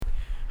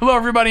Hello,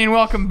 everybody, and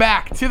welcome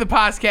back to the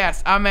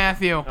podcast. I'm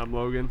Matthew. I'm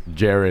Logan.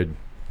 Jared.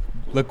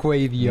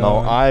 LaQuavio. No,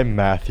 I'm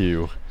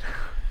Matthew.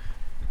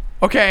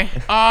 Okay,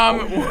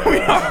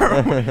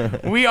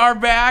 we are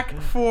back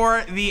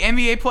for the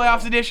NBA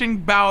playoffs edition.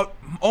 About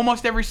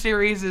almost every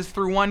series is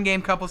through one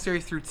game, couple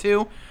series through two.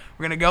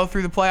 We're going to go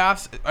through the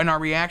playoffs and our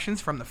reactions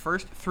from the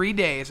first 3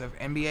 days of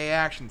NBA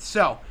action.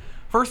 So,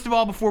 first of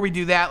all, before we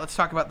do that, let's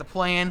talk about the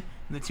play-in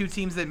and the two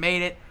teams that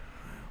made it.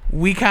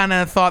 We kind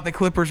of thought the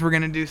Clippers were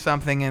going to do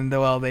something, and,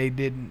 well, they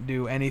didn't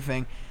do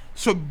anything.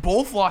 So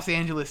both Los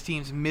Angeles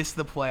teams missed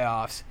the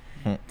playoffs.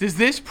 Does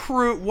this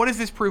prove? What does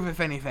this prove, if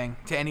anything,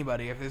 to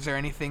anybody? Is there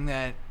anything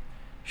that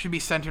should be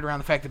centered around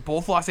the fact that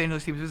both Los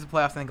Angeles teams missed the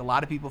playoffs? I think a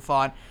lot of people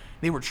thought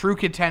they were true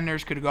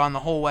contenders, could have gone the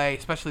whole way,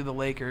 especially the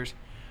Lakers.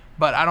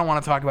 But I don't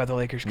want to talk about the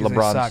Lakers because they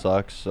suck. LeBron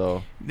sucks,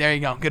 so. There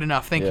you go. Good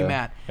enough. Thank you,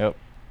 Matt. Yep.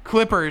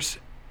 Clippers.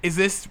 Is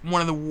this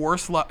one of the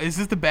worst luck? Is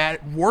this the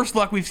worst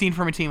luck we've seen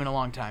from a team in a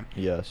long time?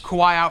 Yes.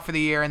 Kawhi out for the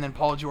year, and then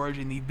Paul George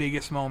in the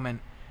biggest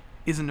moment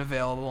isn't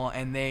available,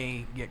 and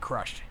they get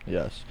crushed.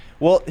 Yes.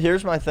 Well,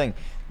 here's my thing.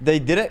 They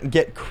didn't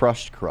get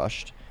crushed.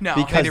 No,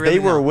 because really they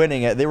were don't.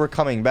 winning it. They were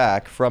coming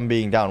back from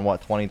being down,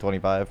 20,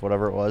 25,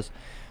 whatever it was.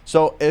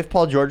 So if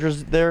Paul George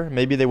was there,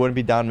 maybe they wouldn't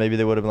be down. Maybe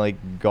they would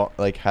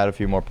have had a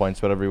few more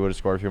points, whatever. He would have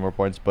scored a few more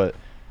points. But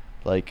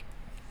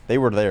they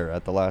were there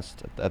at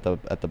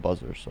the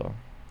buzzer. So.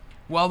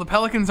 Well, the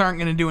Pelicans aren't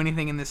going to do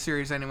anything in this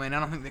series anyway, and I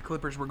don't think the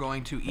Clippers were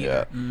going to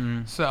either.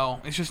 Yeah. So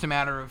it's just a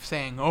matter of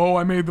saying, "Oh,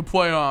 I made the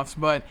playoffs."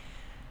 But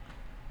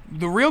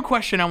the real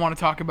question I want to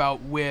talk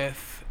about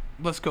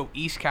let's go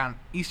Eastern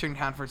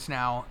Conference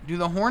now. Are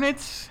the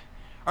Hornets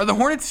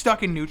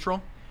stuck in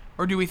neutral,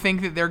 or do we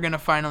think that they're going to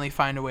finally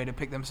find a way to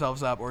pick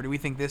themselves up, or do we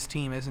think this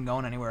team isn't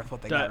going anywhere with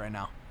what they got right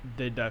now?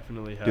 They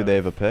definitely have. Do they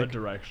have a pick? A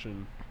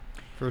direction.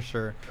 For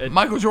sure.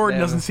 Michael Jordan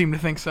doesn't seem to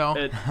think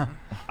so.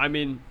 I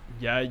mean,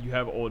 yeah, you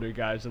have older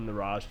guys in the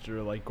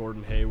roster like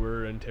Gordon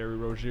Hayward and Terry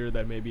Rozier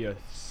that may be a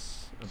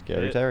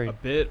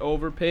bit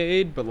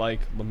overpaid, but like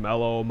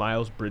LaMelo,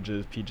 Miles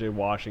Bridges, PJ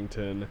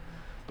Washington,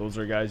 those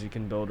are guys you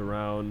can build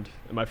around.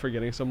 Am I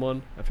forgetting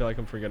someone? I feel like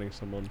I'm forgetting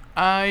someone.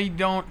 I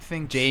don't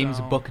think James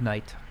so.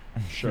 Bouknight.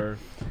 Sure.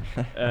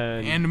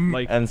 And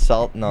Mason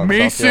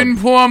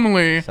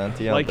Plumlee.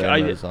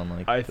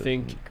 I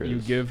think you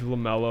give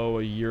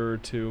LaMelo a year or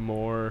two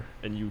more,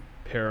 and you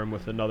pair him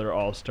with another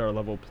all-star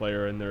level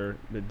player, and they're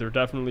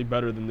definitely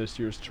better than this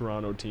year's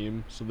Toronto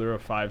team. So they're a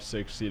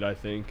 5-6 seed, I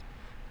think.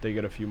 They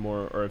get a few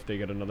more, or if they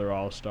get another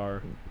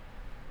all-star.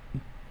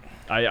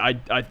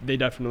 They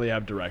definitely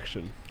have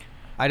direction.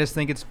 I just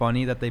think it's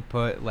funny that they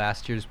put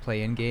last year's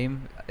play-in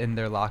game in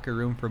their locker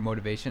room for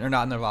motivation, or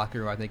not in their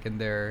locker room, I think in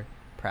their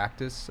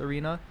practice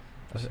arena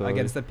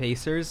against the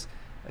Pacers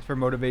for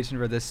motivation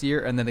for this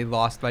year, and then they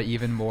lost by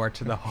even more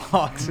to the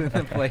Hawks in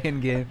the play-in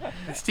game.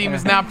 This team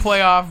is not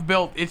playoff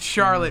built. It's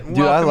Charlotte. Dude,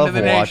 I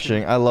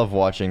love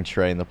watching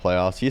Trey in the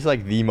playoffs. He's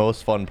like the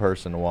most fun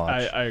person to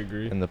watch. I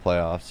agree. In the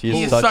playoffs,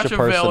 He's such a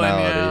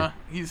personality. Villain,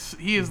 yeah.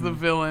 He is the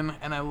villain,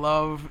 and I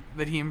love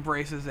that he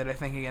embraces it. I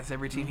think against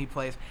every team he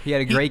plays. He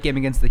had a great game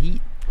against the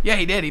Heat. Yeah,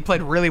 he did. He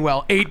played really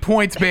well. 8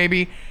 points,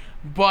 baby.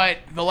 But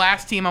the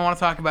last team I want to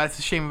talk about, it's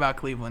a shame about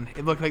Cleveland.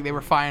 It looked like they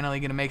were finally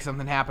going to make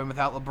something happen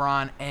without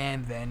LeBron,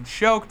 and then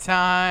choke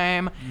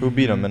time. Who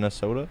beat them,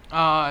 Minnesota?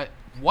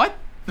 What?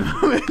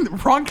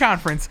 Wrong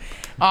conference.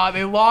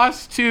 They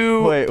lost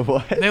to. Wait,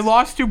 what? They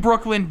lost to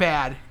Brooklyn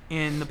bad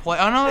in the play.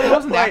 Oh no, it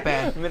wasn't that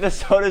bad.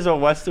 Minnesota's a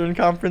Western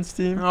Conference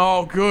team.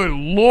 Oh, good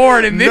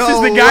Lord! And this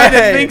is the guy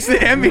that thinks the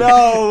NBA.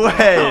 No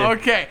way. Oh,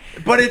 okay.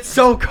 But it's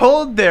so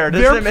cold there.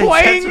 They're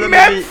playing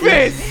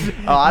Memphis.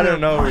 I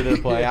don't know who they're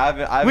playing. I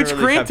haven't Which,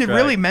 really granted, kept track.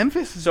 really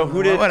Memphis. So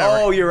who did? Whatever.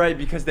 Oh, you're right,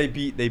 because they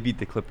beat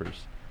the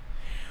Clippers.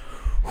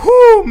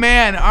 Whew,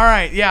 man. All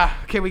right, yeah.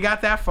 Okay, we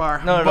got that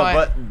far. No,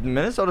 but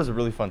Minnesota's a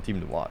really fun team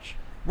to watch.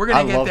 We're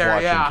gonna get there.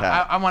 Watching Yeah,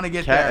 Cat. I want to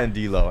get there. Cat and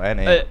D'Lo and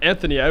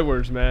Anthony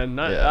Edwards, man.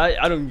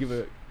 I don't give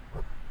a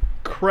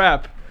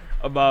crap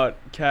about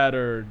Cat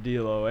or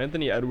D'Lo.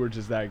 Anthony Edwards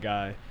is that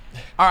guy.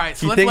 All right,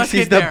 so he let's thinks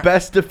he's get there. the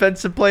best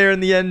defensive player in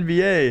the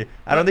NBA.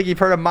 I don't think you've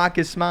heard of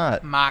Marcus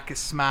Smart. Marcus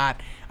Smart.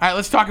 All right,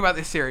 let's talk about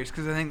this series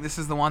because I think this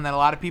is the one that a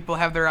lot of people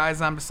have their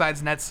eyes on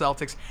besides Nets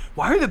Celtics.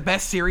 Why are the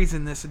best series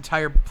in this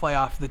entire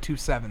playoff the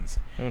 2-7s?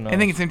 Who knows? I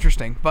think it's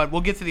interesting, but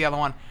we'll get to the other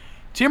one.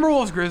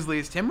 Timberwolves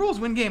Grizzlies. Timberwolves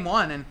win game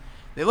 1, and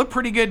they look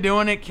pretty good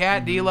doing it.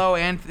 Cat, D'Lo,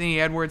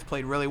 Anthony Edwards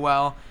played really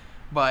well,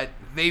 but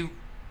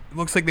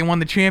looks like they won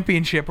the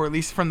championship, or at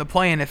least from the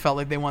play-in, it felt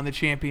like they won the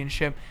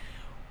championship.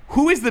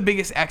 Who is the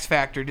biggest X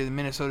factor to the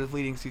Minnesota's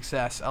leading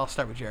success? I'll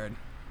start with Jared.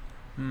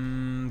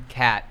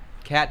 Cat.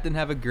 Cat didn't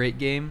have a great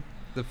game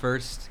the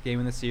first game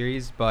in the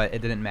series, but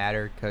it didn't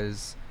matter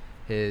because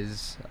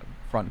his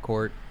his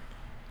backcourt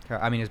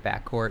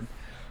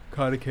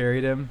kind of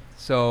carried him.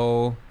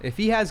 So if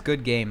he has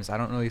good games, I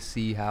don't really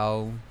see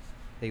how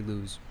they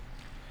lose.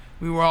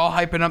 We were all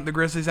hyping up the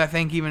Grizzlies, I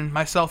think, even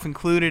myself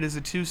included, as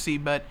a 2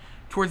 seed, but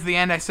towards the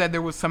end I said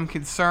there was some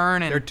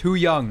concern. And they're too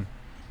young.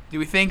 do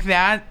we think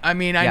that? I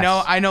mean,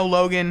 Yes. I know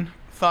Logan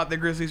thought the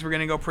Grizzlies were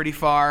going to go pretty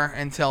far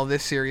until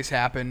this series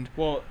happened.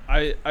 Well,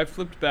 I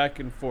flipped back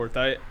and forth.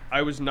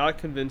 I was not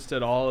convinced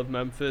at all of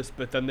Memphis,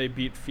 but then they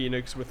beat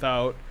Phoenix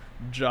without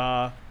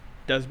Ja,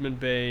 Desmond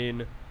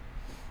Bane,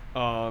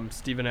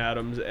 Steven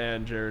Adams,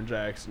 and Jaren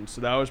Jackson. So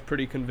that was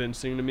pretty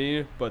convincing to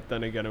me, but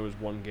then again, it was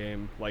one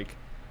game. Like,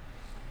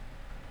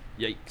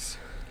 yikes.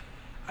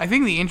 I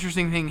think the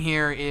interesting thing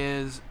here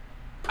is,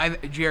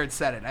 Jared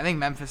said it, I think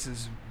Memphis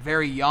is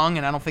very young,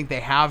 and I don't think they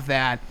have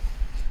that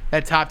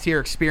top-tier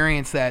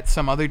experience that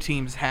some other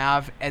teams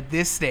have at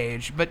this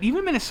stage. But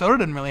even Minnesota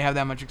doesn't really have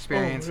that much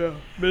experience. Oh, yeah.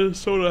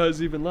 Minnesota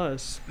has even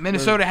less.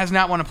 Minnesota has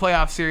not won a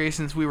playoff series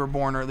since we were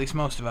born, or at least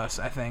most of us,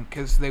 I think,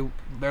 because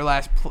their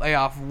last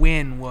playoff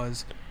win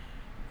was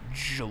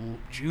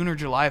June or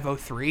July of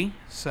 2003.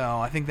 So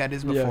I think that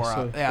is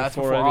before that's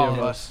before all of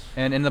us.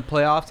 And in the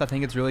playoffs, I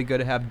think it's really good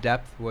to have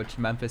depth, which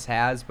Memphis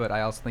has, but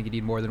I also think you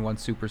need more than one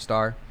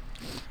superstar.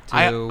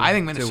 I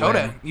think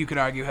Minnesota, you could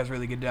argue, has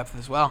really good depth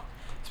as well.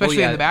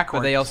 Especially in the backcourt.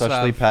 But they also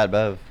especially Pat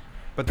Bev.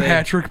 But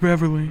Patrick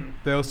Beverly.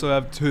 They also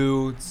have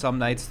 2, some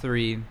nights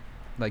 3,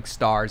 like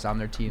stars on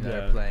their team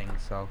that are playing.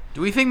 So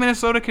do we think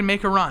Minnesota can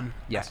make a run?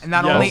 Yes. And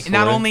not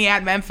only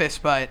at Memphis,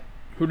 but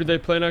who did they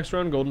play next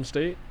round? Golden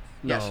State?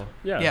 No. Yes.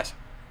 Yeah. Yes.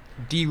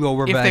 D'Lo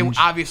revenge.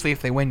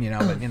 If they win,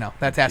 but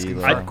that's asking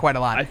for quite a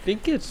lot. I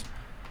think it's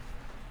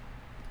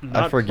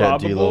not I forget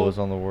probable, D'Lo was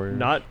on the Warriors.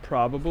 Not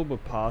probable,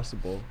 but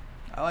possible.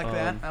 I like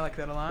that. I like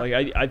that a lot.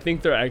 Like I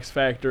think their X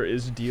factor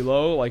is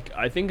D'Lo. Like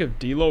I think if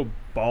D'Lo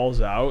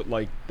balls out,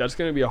 like that's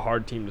gonna be a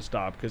hard team to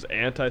stop because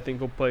Ant I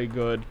think will play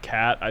good.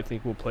 Cat I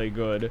think will play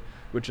good,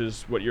 which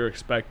is what you're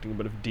expecting.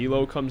 But if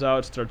D'Lo comes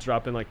out, starts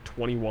dropping like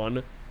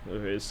 21,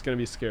 it's gonna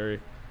be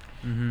scary.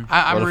 Mm-hmm.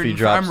 I'm rooting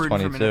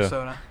for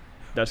Minnesota.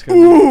 That's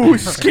gonna be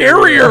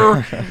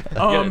scarier.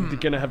 You're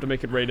gonna have to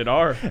make it rated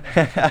R.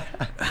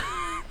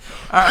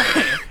 All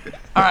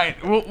right.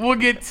 We'll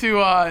get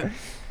to.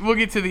 We'll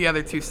get to the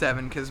other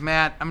 2-7 because,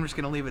 Matt, I'm just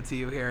going to leave it to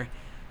you here.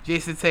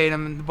 Jason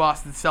Tatum and the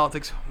Boston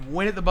Celtics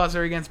win at the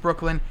buzzer against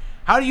Brooklyn.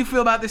 How do you feel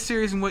about this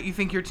series and what you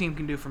think your team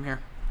can do from here?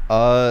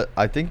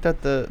 I think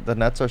that the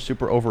Nets are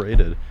super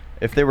overrated.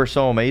 If they were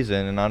so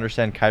amazing, and I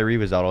understand Kyrie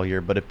was out all year,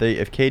 but if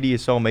KD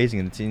is so amazing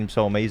and the team's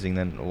so amazing,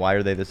 then why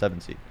are they the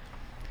 7th seed?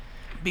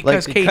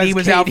 Because KD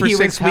was out for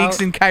 6 weeks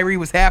and Kyrie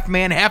was half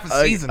man, half a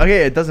season.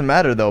 Okay, it doesn't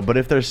matter, though. But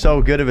if they're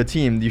so good of a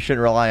team, you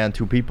shouldn't rely on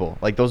 2 people.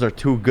 Like, those are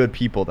 2 good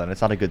people, then.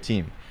 It's not a good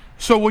team.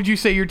 So would you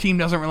say your team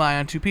doesn't rely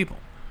on 2 people?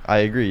 I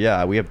agree,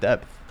 yeah. We have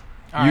depth.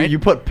 Right. You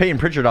put Peyton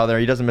Pritchard out there,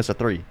 he doesn't miss a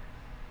 3.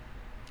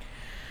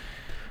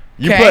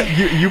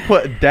 You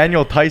put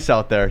Daniel Tice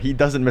out there, he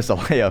doesn't miss a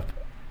layup.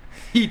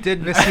 He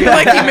did miss. I feel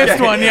like he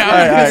missed one, yeah.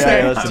 I was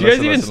gonna say. Do you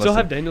guys even still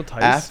have Daniel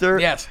Tice?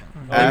 Yes.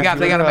 They got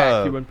him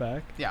back. He went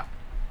back? Yeah.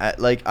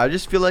 I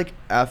just feel like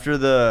after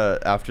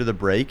the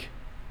break,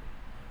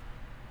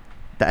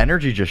 the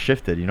energy just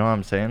shifted. You know what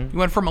I'm saying? You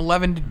went from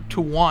 11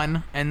 to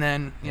 1, and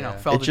then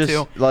fell to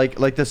 2. Like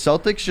the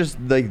Celtics just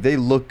like they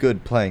look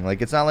good playing.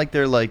 Like it's not like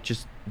they're like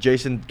just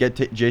Jason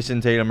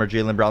Tatum or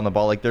Jaylen Brown the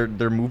ball. Like they're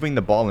moving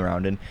the ball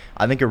around. And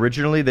I think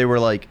originally they were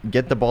like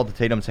get the ball to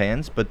Tatum's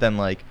hands, but then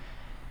like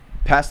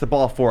pass the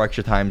ball 4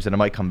 extra times and it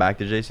might come back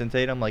to Jason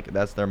Tatum. Like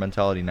that's their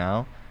mentality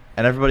now.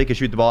 And everybody can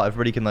shoot the ball.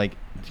 Everybody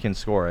can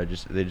score.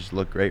 They just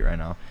look great right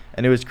now.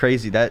 And it was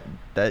crazy.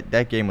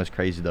 That game was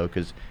crazy though,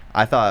 because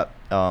I thought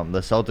the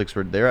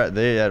Celtics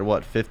they had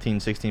what 15,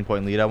 16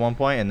 point lead at one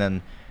point, and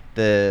then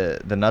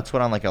the Nuts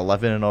went on like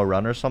 11-0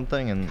 run or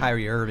something. And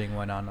Kyrie Irving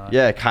went on.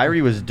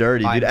 Kyrie was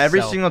dirty, dude. Every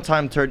himself. single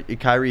time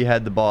Kyrie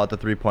had the ball at the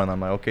 3-point line, I'm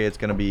like, okay, it's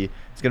gonna be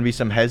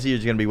some hezzy.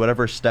 It's gonna be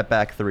whatever step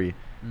back 3.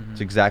 Mm-hmm.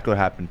 It's exactly what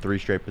happened. 3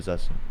 straight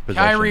possessions.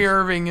 Kyrie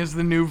Irving is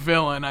the new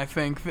villain. I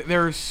think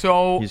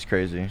he's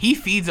crazy. He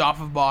feeds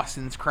off of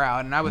Boston's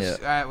crowd, and I was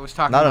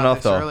talking not about enough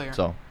this though. Earlier.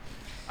 So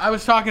I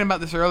was talking about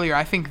this earlier.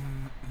 I think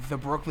the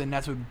Brooklyn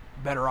Nets would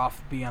better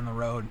off be on the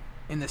road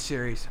in this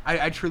series.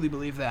 I truly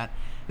believe that.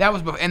 That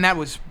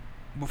was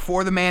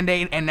before the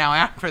mandate and now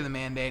after the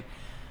mandate.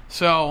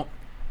 So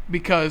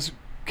because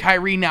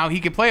Kyrie now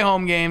he could play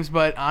home games,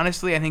 but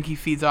honestly, I think he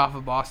feeds off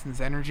of Boston's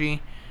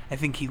energy. I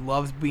think he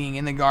loves being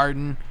in the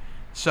Garden.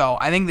 So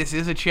I think this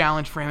is a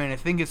challenge for him, and I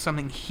think it's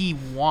something he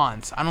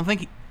wants. I don't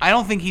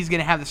think he's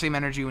going to have the same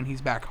energy when he's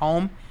back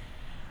home.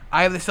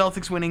 I have the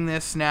Celtics winning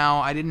this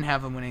now. I didn't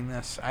have them winning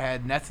this. I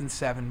had Nets in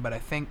 7, but I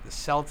think the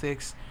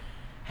Celtics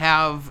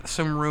have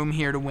some room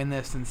here to win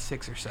this in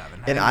 6 or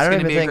 7. And I think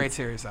it's going to be think a great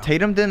series, though.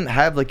 Tatum didn't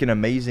have like an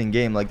amazing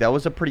game. Like that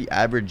was a pretty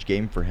average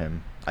game for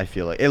him. I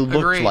feel like it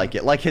looked Agreed. like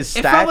it. Like his stats.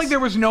 It felt like there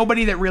was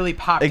nobody that really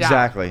popped out.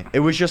 Exactly.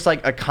 It was just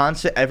like a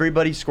constant.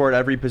 Everybody scored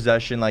every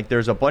possession. Like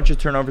there's a bunch of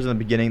turnovers in the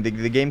beginning. The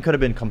game could have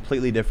been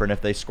completely different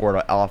if they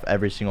scored off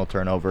every single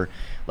turnover.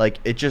 Like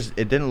it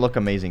didn't look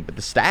amazing. But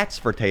the stats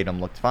for Tatum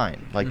looked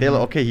fine. Like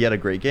he had a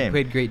great game.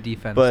 He played great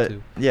defense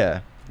too. Yeah,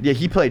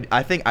 he played.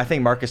 I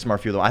think Marcus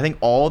Smart fueled him. I think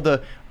all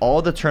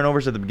the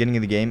turnovers at the beginning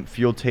of the game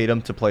fueled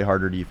Tatum to play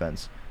harder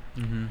defense.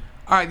 Mm-hmm.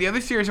 All right, the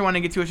other series I want to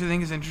get to, which I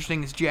think is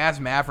interesting, is Jazz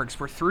Mavericks.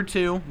 We're through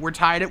 2. We're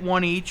tied at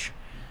 1 each.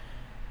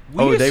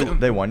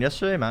 They won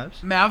yesterday,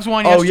 Mavs? Mavs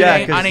won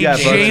yesterday on a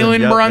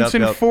Jalen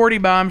Brunson 40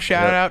 bomb.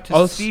 Shout out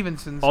to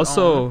Stevenson's.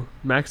 Also,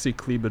 Maxi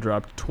Kleber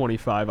dropped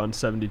 25 on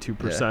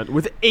 72%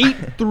 with 8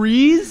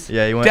 threes.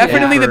 Yeah, he went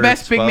definitely the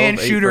best big man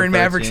shooter in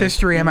Mavericks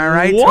history. Am I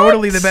right? What?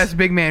 Totally the best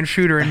big man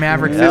shooter in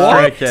Mavericks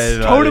history. Okay,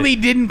 totally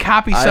didn't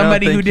copy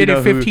somebody who did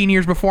it 15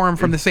 years before him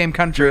from the same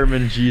country.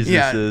 German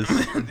Jesus is.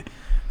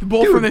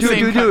 Both from the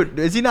same country. Dude,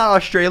 is he not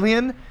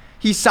Australian?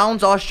 He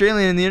sounds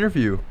Australian in the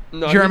interview.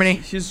 No, Germany.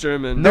 He's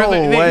German. No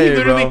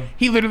way, bro.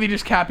 He literally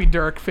just copied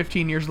Dirk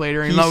 15 years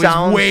later. And He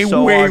sounds he's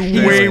so way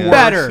Australian. worse.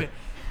 Better.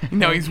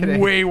 No, he's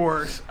way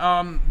worse.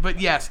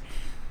 But yes,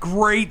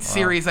 great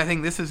series. I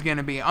think this is going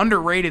to be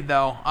underrated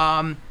though.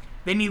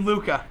 They need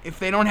Luka. If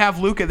they don't have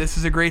Luka, this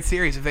is a great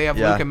series. If they have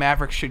Luka,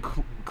 Mavericks should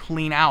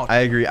clean out. I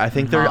agree. I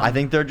think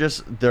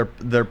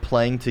they're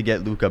playing to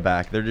get Luka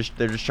back. They're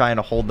just trying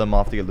to hold them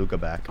off to get Luka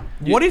back.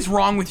 What is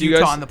wrong with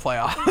Utah in the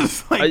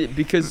playoffs?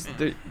 Because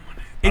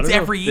it's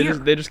every year.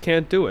 They just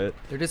can't do it.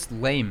 They're just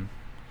lame.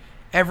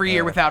 Every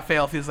year without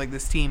fail, feels like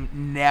this team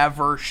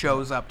never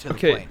shows up to the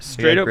plate. Okay,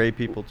 straight up. Great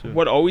people too.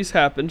 What always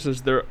happens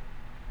is they're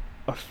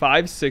a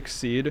 5-6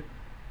 seed,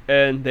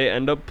 and they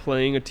end up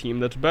playing a team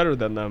that's better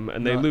than them,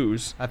 and they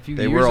lose. A few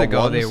years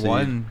ago, they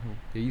won.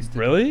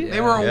 Really? They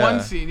were a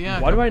 1 seed, yeah.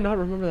 Why do I not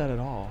remember that at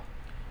all?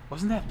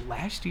 Wasn't that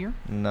last year?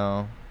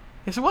 No.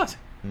 Yes, it was.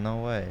 No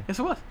way. Yes,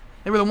 it was.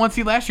 They were the 1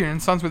 seed last year, and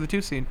the Suns were the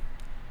 2 seed.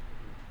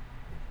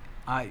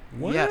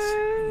 What?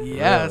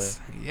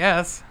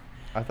 Yes.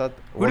 I thought.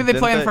 Who did they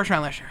play in the first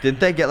round last year? Didn't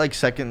they get like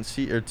 2nd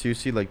seed or 2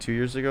 seed like 2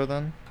 years ago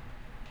then?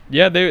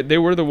 Yeah, they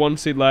were the 1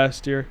 seed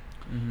last year.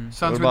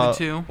 Suns were the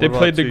 2. They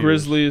played the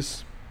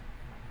Grizzlies.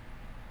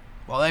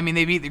 Well, I mean,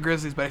 they beat the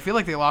Grizzlies, but I feel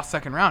like they lost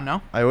second round,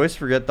 no? I always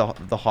forget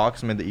the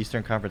Hawks made the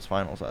Eastern Conference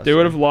Finals last They year.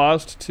 would have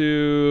lost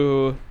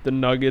to the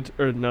Nuggets,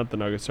 or not the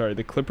Nuggets, sorry,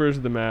 the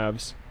Clippers, the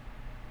Mavs.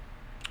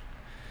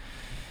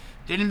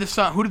 Who did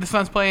the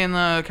Suns play in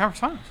the conference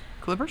finals?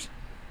 Clippers?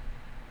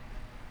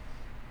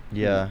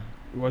 Yeah.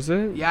 Was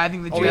it? Yeah, I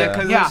think the Oh, yeah,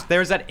 because there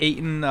was that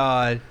Ayton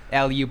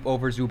alley-oop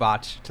over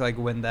Zubac to, like,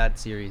 win that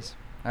series.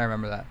 I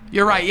remember that.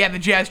 You're right. Yeah, the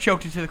Jazz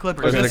choked it to the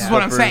Clippers. Okay. This is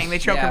what I'm saying. They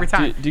choke every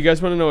time. Do you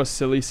guys want to know a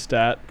silly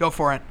stat? Go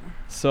for it.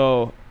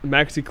 So,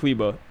 Maxi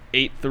Kleber,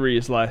 8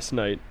 threes last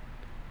night.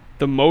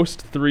 The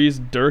most threes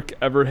Dirk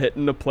ever hit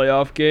in a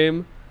playoff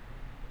game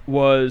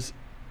was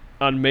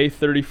on May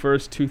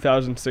 31st,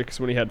 2006,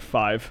 when he had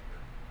 5.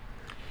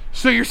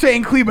 So you're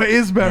saying Kleber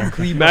is better?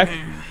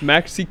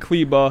 Maxi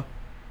Kleber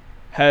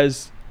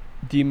has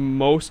the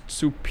most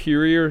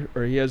superior,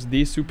 or he has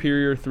the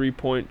superior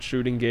three-point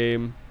shooting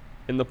game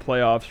in the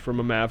playoffs from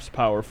a Mavs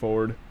power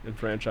forward in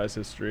franchise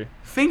history.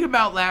 Think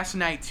about last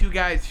night,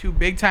 two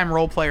big-time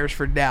role players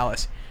for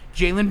Dallas,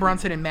 Jalen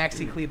Brunson and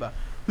Maxi Kleber,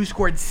 who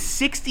scored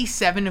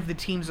 67 of the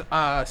team's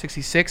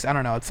 66. I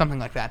don't know, it's something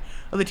like that.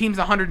 Of the team's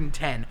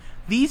 110.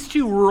 These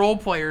two role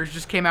players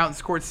just came out and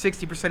scored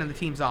 60% of the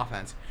team's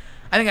offense.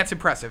 I think that's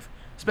impressive,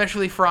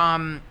 especially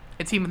from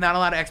a team with not a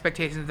lot of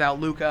expectations without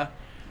Luka.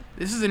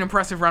 This is an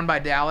impressive run by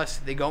Dallas.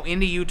 They go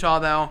into Utah,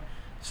 though,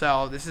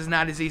 so this is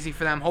not as easy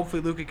for them.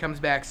 Hopefully Luka comes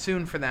back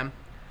soon for them.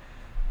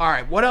 All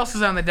right, what else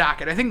is on the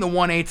docket? I think the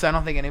 1-8s, I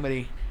don't think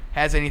anybody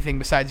has anything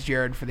besides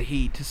Jared for the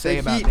Heat to say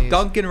about these.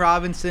 Duncan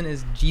Robinson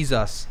is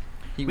Jesus.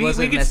 We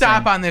can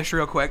stop on this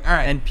real quick. All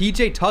right. And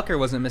P.J. Tucker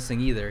wasn't missing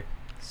either.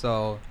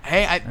 So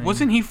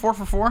wasn't he 4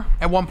 for 4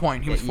 at one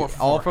point? He was 4 for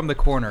 4. All from the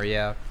corner,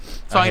 yeah.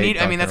 So I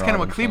mean that's kind of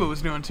what Kleber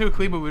was doing too.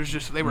 Kleber was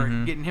just they were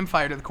getting him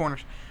fired at the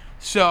corners.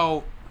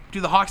 So do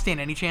the Hawks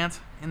stand any chance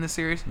in this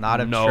series? Not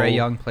if Trae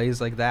Young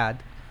plays like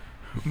that.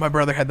 My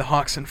brother had the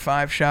Hawks in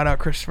 5. Shout out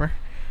Christopher.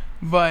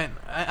 But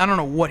I don't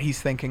know what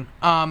he's thinking.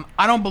 I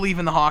don't believe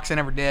in the Hawks. I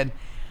never did.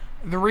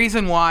 The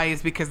reason why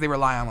is because they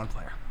rely on one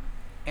player,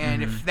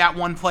 and if that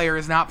one player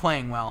is not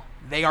playing well,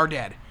 they are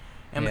dead.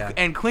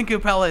 And Clint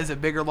Capella is a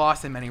bigger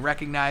loss than many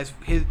recognize.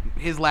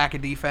 His lack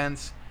of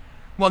defense.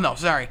 Well, no,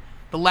 sorry.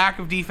 The lack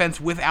of defense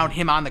without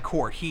him on the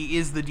court. He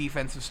is the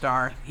defensive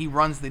star. He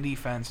runs the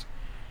defense.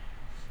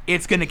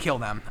 It's gonna kill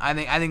them. I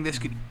think this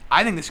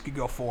could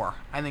go 4.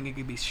 I think it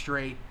could be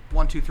straight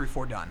 1, 2, 3,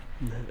 4 done.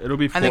 It'll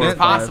be 4. I think it's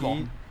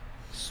possible.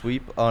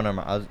 Sweep. Oh no,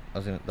 I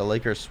was gonna. The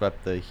Lakers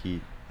swept the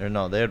Heat. Or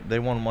no, they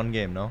won 1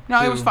 game. No. No,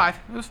 2. It was 5.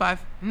 It was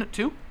 5. No,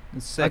 2.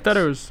 6. I thought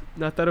it was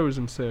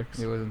in 6.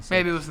 It was in 6.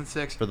 Maybe it was in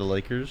 6 for the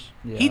Lakers.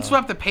 Yeah. Heat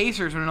swept the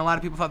Pacers when a lot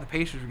of people thought the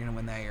Pacers were gonna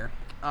win that year.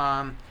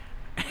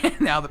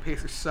 Now the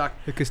Pacers suck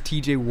because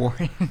T.J.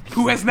 Warren,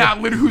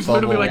 who's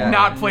literally like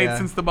not played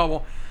since the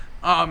bubble.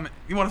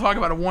 You want to talk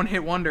about a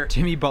one-hit wonder?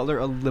 Jimmy Butler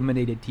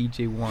eliminated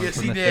T.J. Warren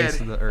from the face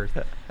of the earth.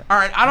 All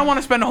right, I don't want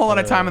to spend a whole lot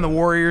of time on the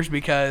Warriors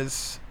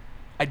because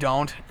I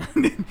don't.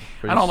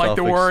 I don't like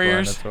the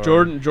Warriors.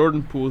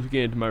 Jordan Poole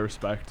gained my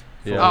respect.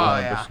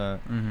 Yeah,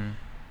 100%.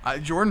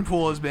 Jordan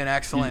Poole has been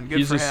excellent. Good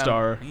he's for a him.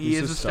 star. He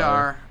is a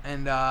star,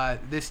 and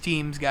this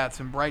team's got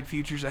some bright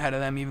futures ahead of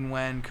them, even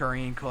when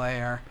Curry and Clay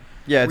are.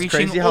 Yeah, it's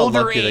crazy how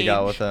lucky age. they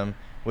got with them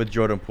with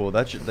Jordan Poole.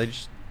 They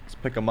just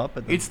pick him up.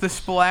 It's the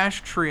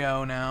Splash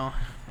Trio now.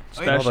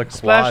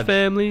 Splash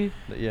family.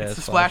 Yeah, it's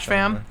the Splash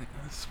fam.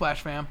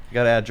 Splash fam. You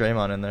gotta add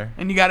Draymond in there.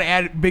 And you got to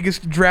add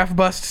biggest draft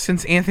bust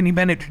since Anthony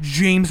Bennett,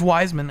 James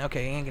Wiseman.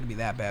 Okay, he ain't going to be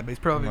that bad, but he's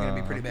probably going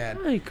to be pretty bad.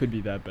 He could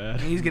be that bad.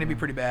 He's going to be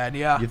pretty bad,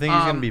 yeah. You think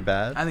he's going to be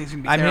bad? I think he's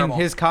going to be terrible. I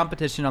mean, his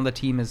competition on the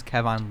team is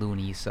Kevon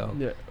Looney, so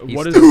Yeah. he's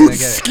What is still gonna get,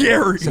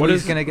 scary? So What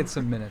he's is- going to get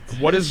some minutes.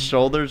 What His is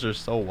shoulders are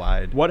so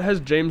wide. what has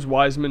James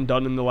Wiseman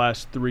done in the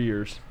last 3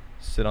 years?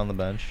 Sit on the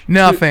bench.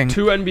 Nothing.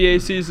 Two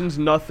NBA seasons,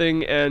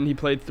 nothing, and he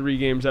played 3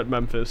 games at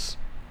Memphis.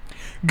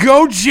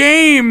 Go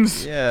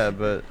James! Yeah,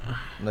 but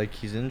like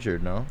he's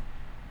injured, no?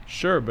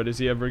 Sure, but is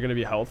he ever going to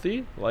be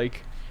healthy?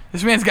 Like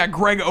This man's got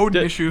Greg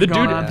Oden issues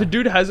going on. the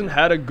dude hasn't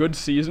had a good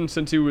season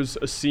since he was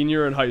a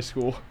senior in high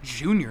school.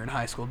 Junior in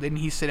high school. Didn't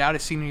he sit out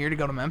his senior year to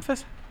go to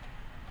Memphis?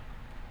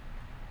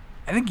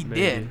 I think he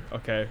Maybe. did.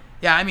 Okay.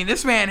 Yeah, I mean,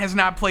 this man has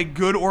not played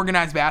good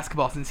organized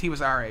basketball since he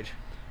was our age.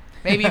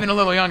 Maybe even a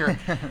little younger.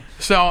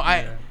 So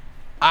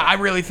I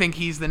really think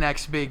he's the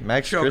next big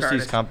Max choke Christie's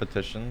artist.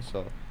 competition,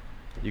 so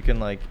you can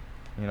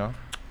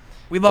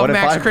We love What if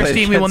Max I played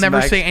Christie. We will against never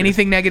Max say Christie?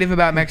 anything negative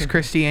about Max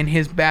Christie and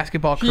his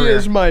basketball He career.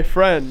 is my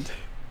friend.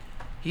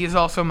 He is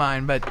also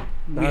mine, but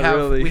we Not have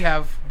really. we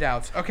have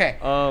doubts. Okay.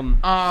 We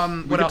What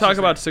can else talk is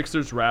about there?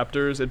 Sixers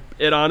Raptors.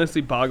 It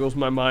honestly boggles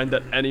my mind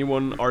that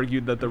anyone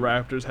argued that the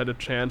Raptors had a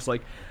chance.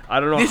 Like, I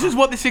don't know. This is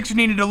what the Sixers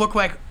needed to look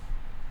like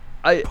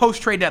I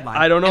post trade deadline.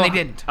 I don't know. And they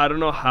didn't. I don't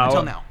know how.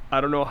 Until now.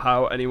 I don't know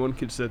how anyone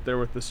could sit there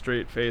with a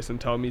straight face and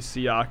tell me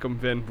Siakam,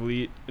 Van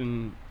Vliet,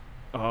 and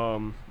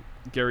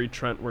Gary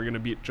Trent were gonna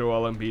beat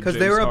Joel Embiid. Because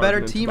they James were a Harden, better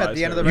and team at Tobias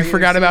the end of the Harris. You regular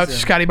forgot about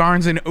season. Scotty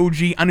Barnes and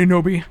OG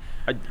Anunoby.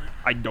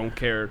 I don't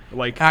care.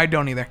 Like, I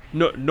don't either.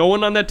 no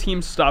one on that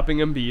team's stopping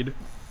Embiid.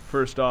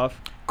 First off,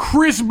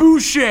 Chris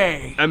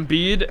Boucher.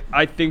 Embiid,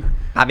 I think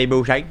Happy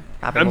Boucher.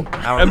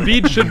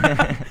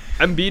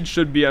 Embiid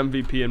should be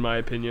MVP in my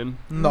opinion.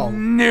 No.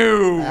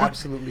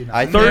 Absolutely not.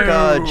 I think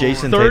No.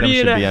 Jason Tatum 30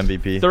 should and be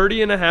MVP.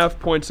 30 and a half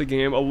points a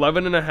game,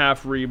 11 and a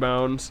half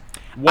rebounds,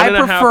 I 1.5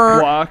 prefer-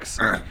 blocks.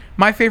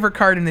 My favorite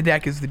card in the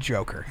deck is the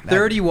Joker.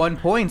 31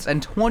 points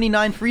and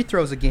 29 free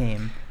throws a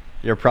game.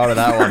 You're proud of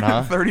that one,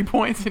 huh? 30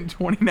 points and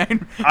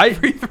 29 I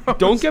free throws.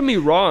 don't get me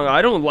wrong.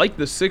 I don't like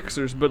the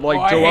Sixers, but like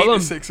Oh, I hate the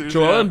Sixers,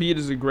 Joel yeah. Embiid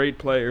is a great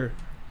player.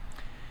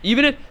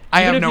 Even if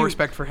I even have if no you-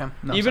 respect for him.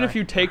 No, even sorry. if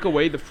you take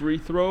away the free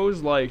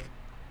throws, like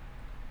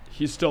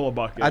he's still a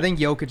bucket. I think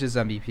Jokic is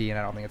MVP, and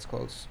I don't think it's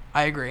close.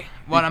 I agree.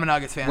 Well, I'm a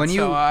Nuggets fan, When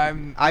you- so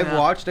I've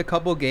watched a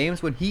couple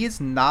games. When he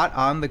is not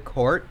on the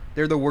court,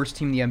 they're the worst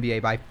team in the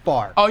NBA by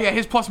far. Oh, yeah,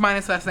 his plus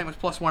minus last night was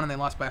 +1, and they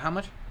lost by how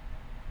much?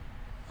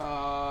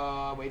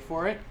 Wait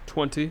for it.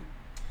 20.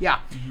 Yeah.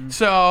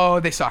 So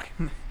they suck.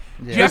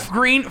 Yeah. Jeff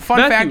Green, fun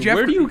Matthew, fact, Jeff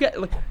where do Green- you get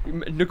like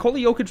Nikola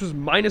Jokic was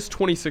minus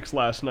 26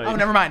 last night? Oh,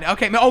 never mind.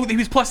 Okay. Oh, he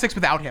was +6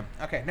 without him.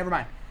 Okay, never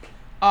mind.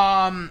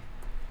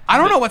 I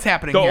don't know what's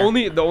happening The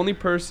here. the only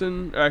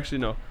person actually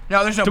no.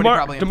 No, there's nobody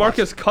probably in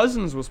DeMarcus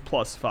Cousins was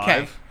 +5.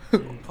 Okay.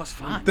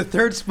 +5. The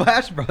third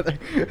splash, brother.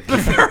 The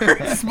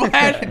third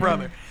Splash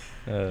brother.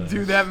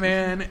 Dude, that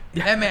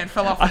man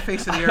fell off the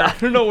face of the I earth.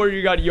 don't know where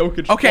you got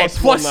Jokic. Okay,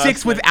 +1 last +6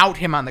 night. without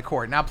him on the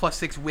court. Now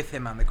 +6 with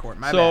him on the court.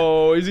 My bad.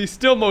 So is he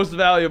still most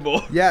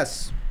valuable?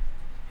 Yes.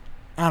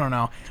 I don't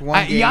know.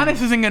 one game.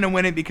 Giannis isn't going to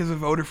win it because of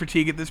voter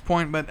fatigue at this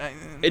point, but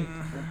It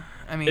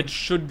I mean, it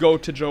should go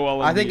to Joel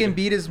Embiid. I think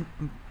Embiid is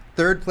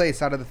third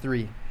place out of the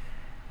three.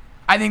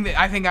 I don't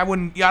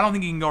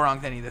think you can go wrong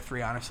with any of the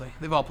three. Honestly,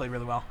 they've all played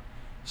really well.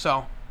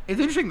 So it's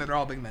interesting that they're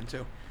all big men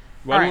too.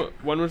 When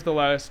was the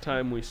last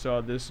time we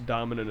saw this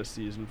dominant a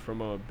season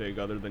from a big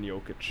other than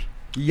Jokic?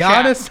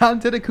 Giannis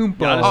Antetokounmpo.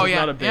 Giannis Oh is yeah,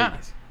 not a big.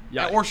 Giannis.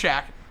 Yeah, Or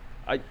Shaq.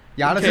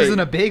 Giannis okay. isn't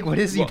a big. What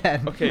is he Well,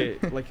 then? okay,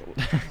 like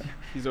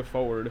he's a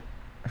forward.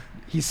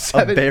 He's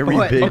 7 very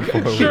foot. big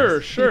Okay,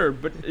 forward. sure,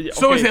 but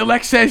So is okay.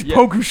 Alexei Yeah,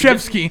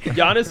 Pokusevski.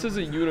 Giannis is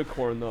a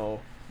unicorn though.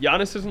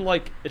 Giannis isn't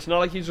like it's not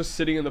like he's just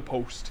sitting in the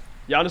post.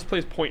 Giannis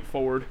plays point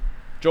forward.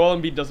 Joel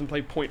Embiid doesn't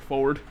play point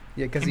forward.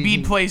 Yeah, because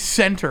Embiid plays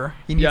center.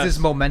 he needs Yes, his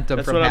momentum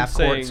that's from what I'm half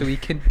court saying. so he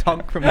can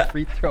dunk from the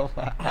free throw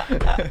line.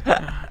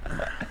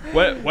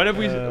 When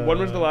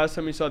was the last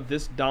time we saw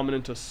this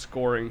dominant a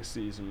scoring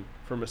season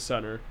from a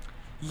center?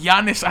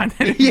 Giannis Yes,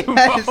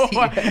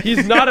 Antetokounmpo.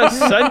 He's not a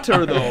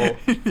center though.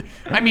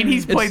 I mean,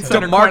 he's played It's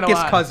center quite a DeMarcus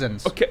lot.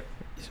 Cousins. Okay,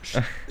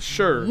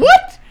 sure.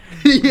 What?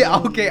 Yeah,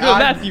 okay. No, I'm-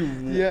 Matthew.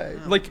 Yeah.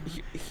 Like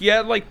he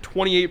had like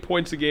 28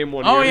 points a game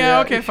one Oh year. yeah,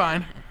 okay,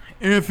 fine.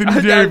 Anthony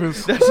That-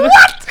 Davis.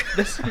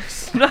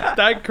 That's not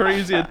that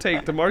crazy a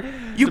take.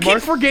 You keep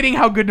forgetting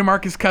how good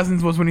DeMarcus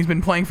Cousins was when he's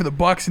been playing for the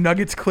Bucks,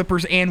 Nuggets,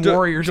 Clippers, and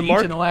Warriors each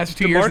in the last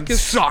 2 years. And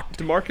sucked.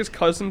 DeMarcus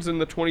Cousins in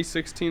the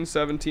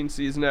 2016-17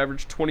 season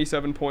averaged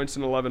 27 points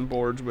and 11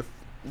 boards with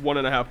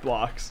 1.5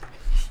 blocks.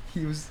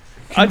 He was.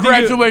 I think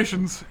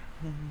Congratulations.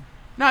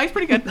 No, he's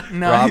pretty good.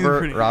 No, he's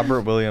pretty good.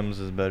 Robert Williams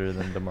is better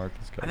than DeMarcus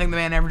Cousins. I think the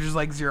man averages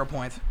like 0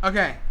 points.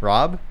 Okay,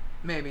 Rob?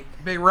 maybe.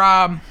 Big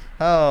Rob.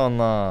 Hell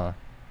no.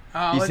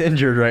 He's Let's-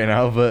 injured right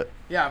now, but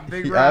Yeah,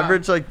 Big he Rob.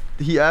 averaged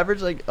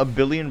like a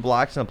billion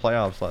blocks in the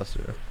playoffs last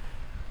year.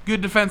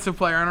 Good defensive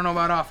player. I don't know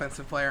about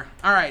offensive player.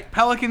 All right,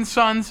 Pelicans,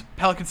 Suns.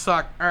 Pelicans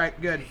suck. All right,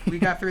 good. We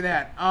got through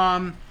that.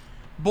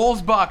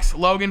 Bulls Bucks.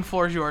 Logan,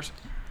 floor is yours.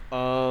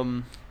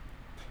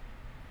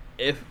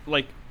 If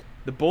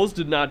the Bulls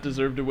did not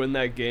deserve to win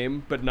that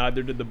game, but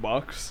neither did the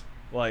Bucks.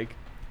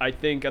 I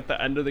think at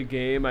the end of the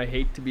game, I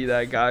hate to be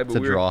that guy,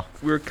 but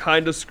we were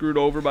kind of screwed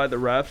over by the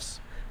refs.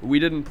 We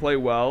didn't play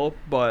well,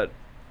 but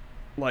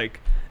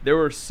there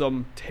were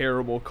some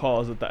terrible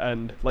calls at the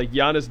end.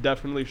 Giannis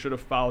definitely should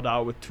have fouled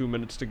out with 2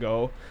 minutes to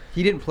go.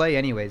 He didn't play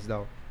anyways,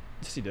 though.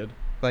 Yes, he did.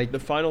 The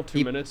final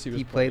 2 minutes,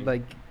 he played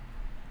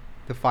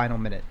the final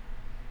minute.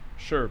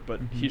 Sure, but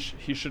he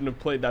shouldn't have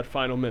played that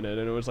final minute,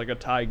 and it was a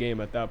tie game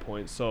at that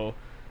point. So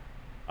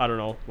I don't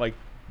know.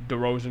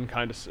 DeRozan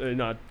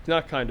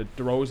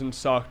DeRozan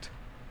sucked.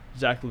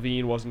 Zach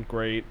LaVine wasn't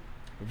great.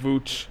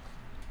 Vooch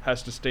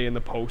has to stay in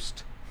the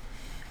post.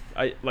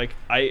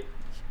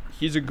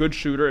 He's a good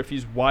shooter if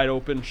he's wide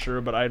open, sure,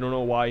 but I don't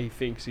know why he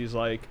thinks he's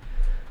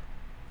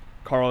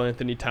Karl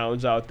Anthony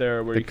Towns out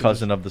there. The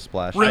cousin of the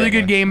splash. Really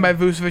good game by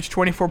Vucevic,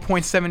 24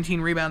 points, 17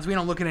 rebounds. We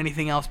don't look at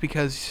anything else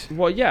because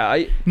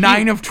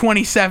 9 of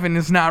 27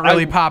 is not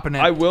really popping it.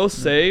 I will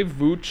say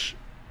Vooch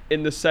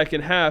in the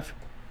second half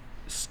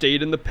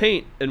stayed in the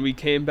paint, and we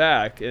came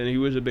back, and he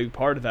was a big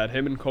part of that,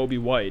 him and Kobe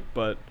White.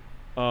 But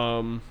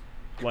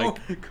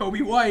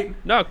Kobe White.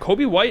 No,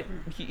 Kobe White,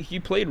 he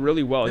played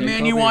really well. The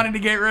man you wanted to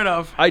get rid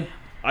of. I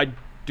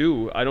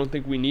do. I don't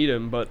think we need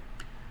him, but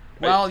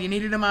you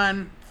needed him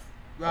on.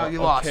 Well,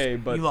 you lost. Okay,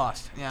 but you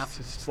lost. Yeah.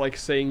 It's like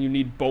saying you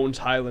need Bones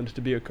Highland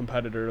to be a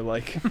competitor.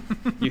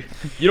 You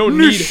don't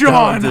need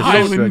Sean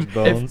Highland.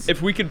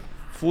 If we could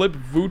flip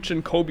Vooch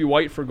and Kobe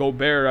White for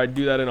Gobert, I'd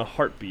do that in a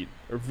heartbeat.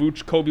 Or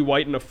Vooch, Kobe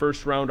White in a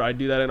first rounder, I'd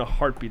do that in a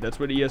heartbeat. That's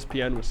what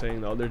ESPN was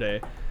saying the other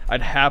day.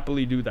 I'd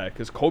happily do that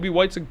because Kobe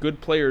White's a good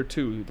player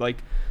too.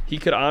 He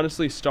could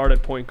honestly start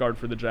at point guard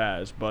for the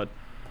Jazz, but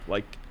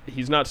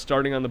he's not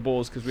starting on the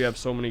Bulls because we have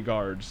so many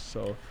guards.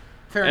 So.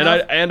 Fair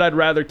enough. I'd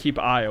rather keep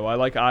Ayo. I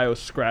like Ayo's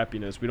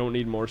scrappiness. We don't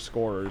need more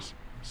scorers.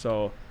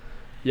 So,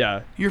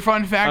 yeah. Your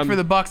fun fact for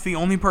the Bucks: the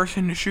only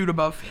person to shoot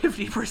above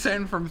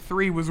 50% from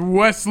 3 was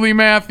Wesley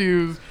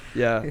Matthews.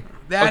 Yeah.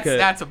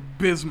 That's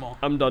abysmal.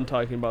 I'm done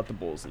talking about the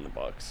Bulls and the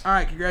Bucks. All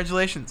right,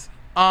 congratulations.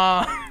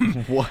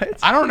 What?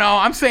 I don't know.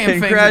 I'm saying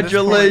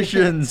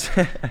congratulations.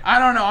 I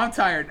don't know. I'm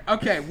tired.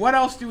 Okay, what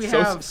else do we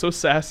have? So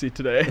sassy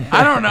today.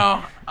 I don't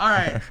know. All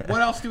right,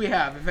 what else do we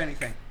have, if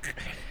anything?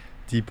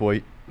 Deep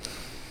White.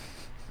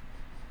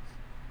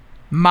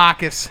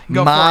 Marcus.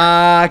 Go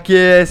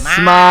Marcus for it.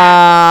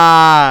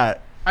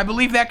 Smart. I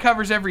believe that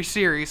covers every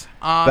series.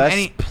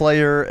 Best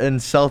player in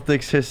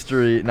Celtics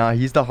history. Nah,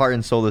 he's the heart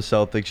and soul of the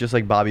Celtics, just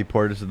like Bobby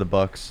Portis of the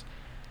Bucks.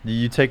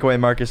 You take away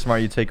Marcus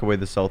Smart, you take away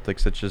the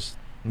Celtics. It's just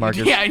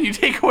Marcus. Yeah, and you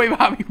take away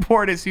Bobby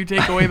Portis, you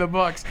take away the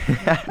Bucks.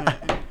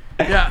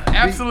 Yeah,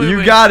 absolutely.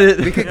 You got it.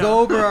 We could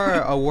go over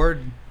our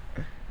award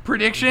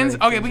predictions.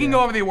 Okay, we can go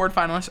over the award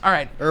finalists. All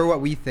right. Or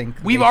what we think.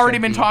 We've already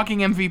been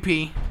talking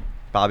MVP.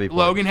 Bobby Portis.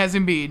 Logan has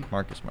Embiid.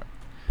 Marcus Smart.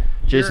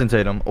 Jason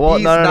Tatum. Well,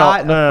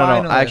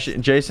 no. Actually,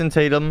 Jason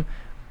Tatum,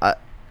 I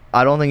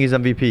don't think he's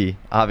MVP.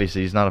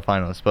 Obviously, he's not a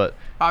finalist, but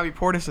Bobby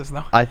Portis is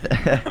though. I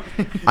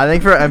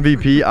think for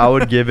MVP, I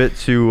would give it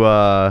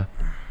to.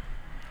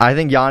 I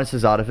think Giannis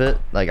is out of it.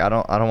 I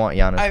don't want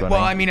Giannis winning.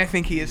 Well, I mean, I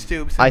think he is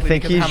too. I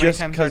think he's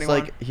just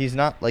because he's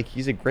not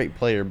he's a great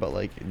player,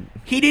 but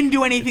he didn't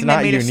do anything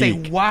that made us say,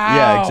 "Wow."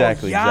 Yeah,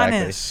 exactly.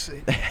 Giannis.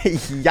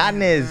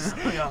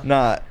 Giannis.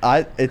 Nah,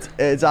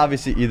 it's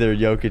obviously either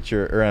Jokic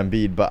or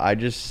Embiid, but I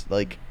just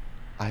I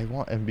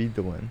want Embiid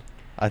to win.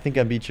 I think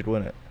Embiid should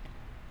win it.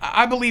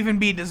 I believe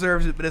Embiid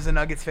deserves it, but as a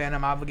Nuggets fan,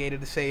 I'm obligated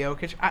to say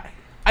Jokic.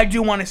 I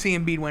do want to see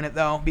Embiid win it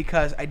though,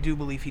 because I do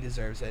believe he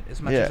deserves it.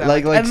 As much as I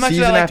like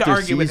to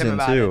argue with him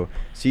about it.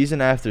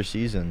 Season after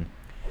season,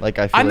 I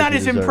feel I'm not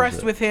as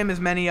impressed with him as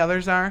many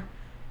others are,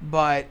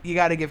 but you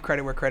got to give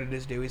credit where credit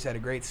is due. He's had a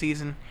great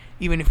season,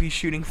 even if he's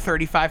shooting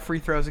 35 free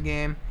throws a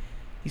game.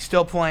 He's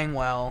still playing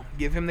well.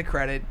 Give him the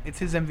credit. It's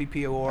his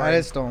MVP award. I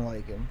just don't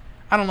like him.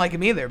 I don't like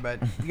him either, but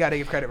you got to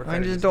give credit where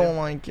credit is due. I just don't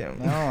like him.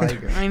 I don't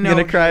like him. I know. You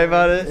gonna cry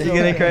about it? You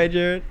gonna cry,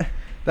 Jared?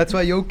 That's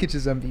why Jokic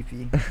is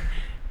MVP.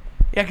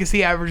 Yeah, because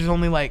he averages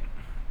only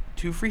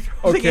 2 free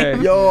throws a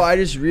game. Yo, I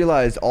just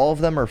realized all of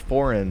them are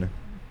foreign.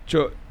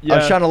 I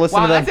was trying to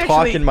listen to them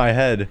talk in my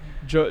head.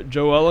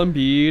 Joel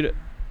Embiid,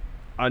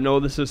 I know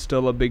this is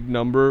still a big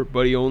number,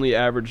 but he only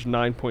averaged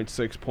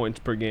 9.6 points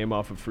per game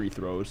off of free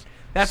throws.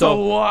 That's a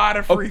lot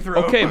of free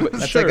throws. Okay, but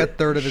that's a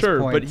third of his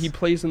points. But he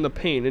plays in the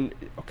paint,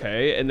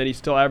 and then he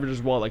still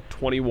averages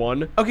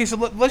 21. Okay, so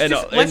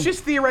let's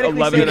just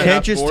theoretically say you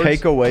can't just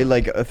take away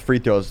free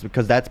throws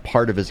because that's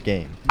part of his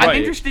game. I'm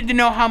interested to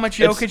know how much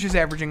Jokic is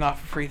averaging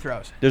off of free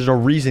throws. There's no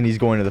reason he's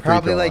going to the free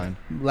throw line.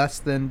 Probably less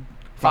than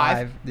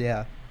 5.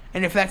 Yeah.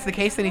 And if that's the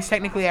case, then he's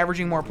technically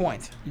averaging more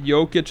points.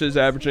 Jokic is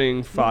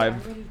averaging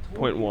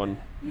 5.1.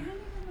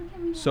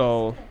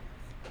 So.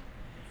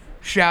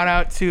 Shout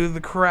out to the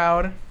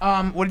crowd.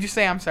 What did you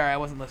say? I'm sorry, I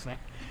wasn't listening.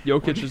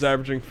 Jokic is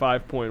averaging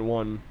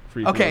 5.1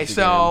 free throws. Okay,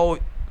 so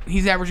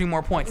he's averaging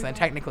more points than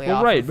technically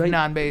off of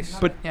non-base.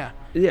 But yeah,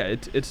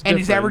 it's and different.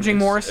 he's averaging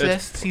more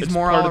assists. He's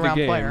more all-around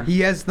player. He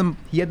had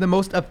the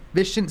most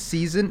efficient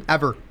season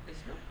ever.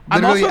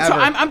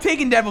 I'm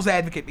taking devil's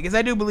advocate because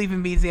I do believe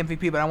Embiid's the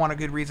MVP, but I want a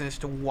good reason as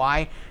to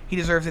why he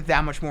deserves it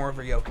that much more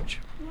over Jokic.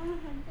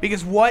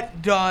 Because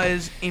what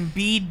does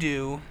Embiid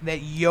do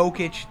that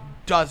Jokic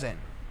doesn't?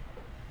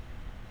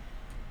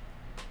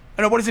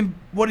 No, what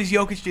does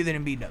Jokic do that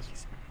Embiid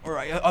doesn't? Or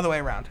other way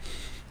around?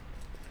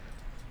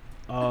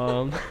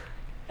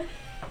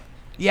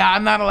 Yeah,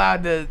 I'm not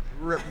allowed to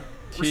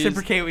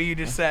reciprocate what you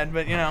just said,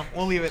 but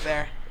we'll leave it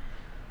there.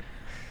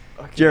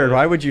 Okay. Jared,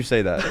 why would you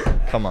say that?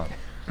 Come on.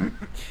 Is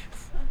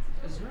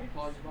there a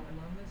pause button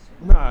on this?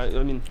 Nah,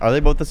 I mean, are they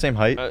both the same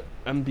height?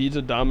 Embiid's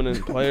a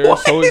dominant player.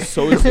 so is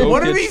Jokic.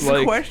 What are these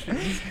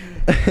questions?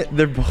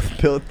 They're both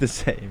built the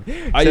same.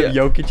 Except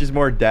Jokic is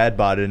more dad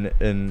bod and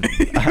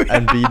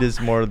Embiid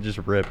is more just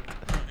ripped.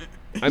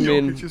 I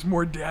mean, Jokic is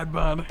more dad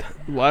bod.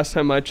 Last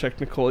time I checked,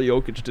 Nikola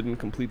Jokic didn't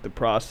complete the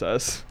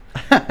process.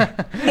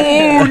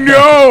 Oh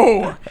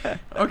no!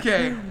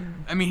 Okay,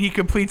 I mean he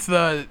completes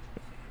the.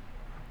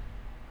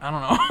 I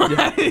don't know.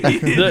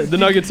 Yeah. the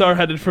Nuggets are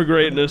headed for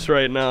greatness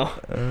right now.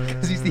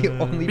 Because he's the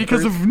only.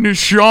 Because of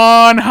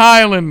Nishan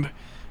Highland.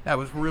 That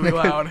was really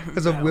loud.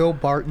 Because of Will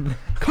Barton.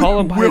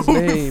 Call him by his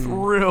name.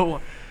 Thrill.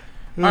 All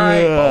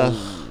right.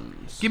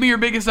 Give me your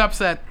biggest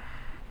upset.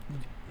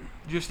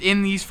 Just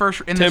in this first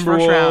round.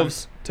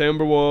 Timberwolves.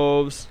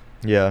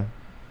 Yeah.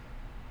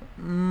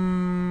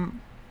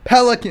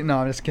 Pelican. No,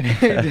 I'm just kidding.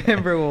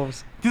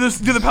 Timberwolves. Do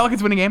the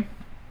Pelicans win a game?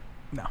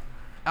 No,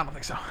 I don't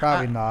think so.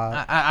 Probably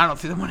not. I don't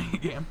see them winning a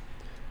game.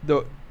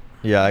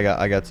 Yeah, I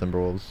got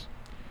Timberwolves.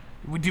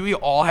 Do we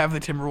all have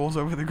the Timberwolves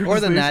over the Grizzlies? Or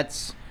the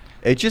Nets?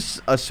 It's just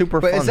a super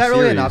fun is that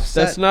really series. an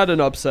upset? That's not an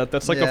upset.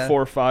 That's like a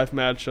 4-5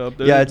 matchup.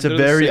 It's a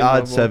very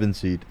odd 7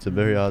 seed. It's a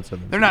very odd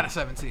 7 seed. They're not a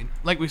 7 seed.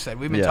 Like we said,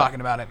 we've been talking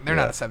about it. They're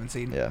not a 7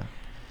 seed. Yeah.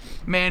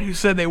 Man who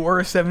said they were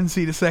a 7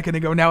 seed a second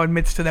ago now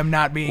admits to them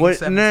not being a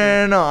 7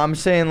 seed. No. I'm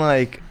saying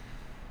like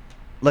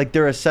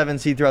they're a 7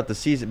 seed throughout the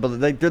season, but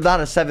they're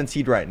not a 7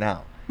 seed right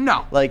now.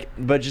 No.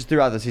 But just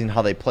throughout the season,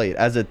 how they played.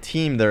 As a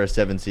team, they're a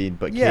 7 seed,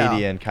 but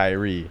KD and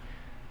Kyrie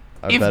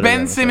are if better Ben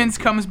than Simmons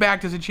comes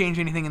back, does it change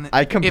anything in the?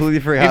 I completely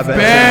forgot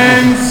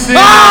Ben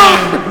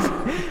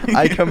Simmons.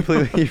 I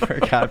completely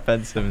forgot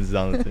Ben Simmons is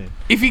on the team.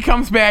 If he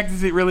comes back,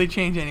 does it really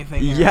change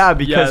anything? Yeah,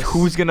 because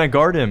who's gonna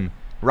guard him?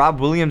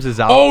 Rob Williams is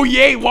out. Oh,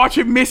 yay. Watch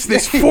him miss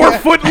this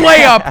 4-foot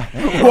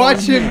layup.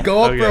 Watch him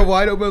go up for a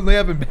wide open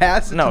layup and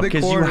pass it to the corner. No,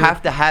 because you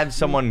have to have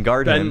someone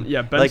guard him.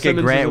 Ben like Simmons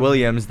a Grant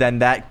Williams,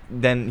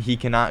 then he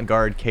cannot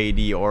guard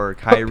KD or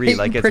Kyrie.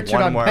 Like it's Pritchard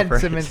one more Ben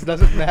Simmons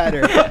doesn't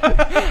matter.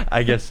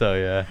 I guess so,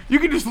 yeah. You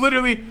can just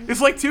literally,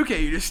 it's like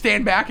 2K. You just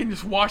stand back and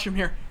just watch him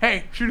here.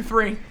 Hey, shoot a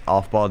 3.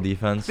 Off-ball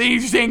defense. Then he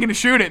just ain't going to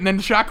shoot it, and then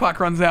the shot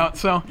clock runs out.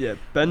 So yeah,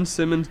 Ben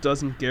Simmons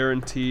doesn't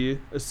guarantee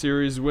a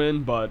series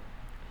win, but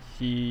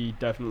he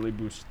definitely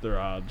boosts their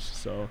odds.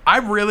 So I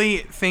really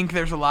think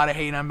there's a lot of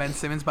hate on Ben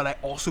Simmons, but I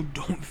also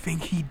don't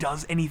think he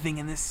does anything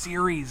in this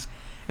series.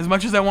 As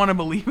much as I want to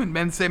believe in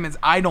Ben Simmons,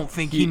 I don't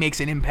think he makes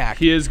an impact.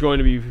 He is going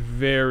to be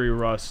very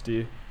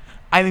rusty.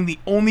 I think the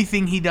only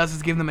thing he does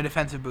is give them a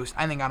defensive boost.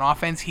 I think on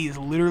offense, he is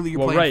literally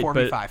playing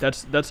 4v5.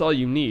 But that's all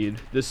you need.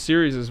 This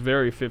series is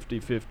very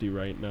 50-50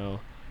 right now.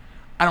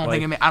 I don't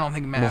think it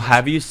matters. Well,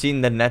 have you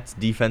seen the Nets'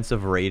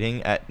 defensive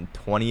rating at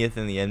 20th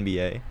in the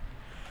NBA?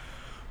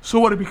 So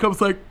what? It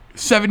becomes like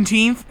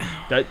 17th.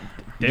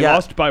 They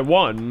lost by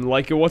 1.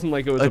 Like it wasn't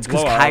like it was. It's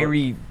because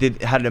Kyrie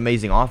had an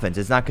amazing offense.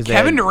 It's not because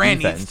Kevin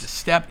Durant needs to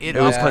step it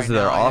up. It was because of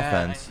their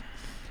offense.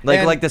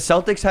 Yeah. Like the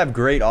Celtics have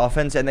great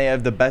offense and they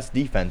have the best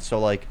defense. So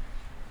like,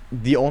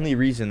 the only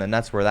reason the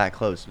Nets were that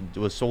close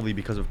was solely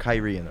because of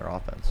Kyrie and their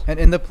offense. And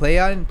in the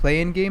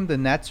play-in game, the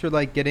Nets are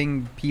like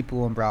getting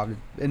people involved,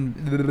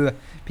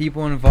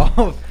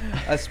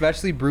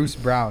 especially Bruce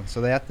Brown.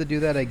 So they have to do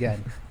that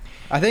again.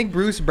 I think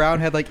Bruce Brown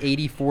had like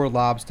 84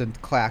 lobs to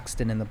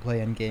Claxton in the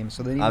play-in game,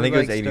 so they need I think to,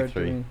 it was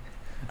 83.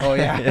 Oh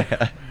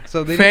yeah.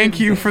 So they thank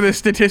you for the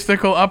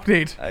statistical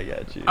update. I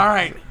got you. All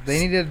right.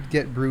 They need to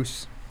get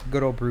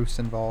good old Bruce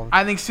involved.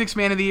 I think 6th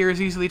man of the year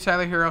is easily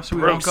Tyler Hero, so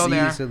we won't go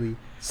there. Easily.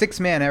 6th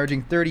man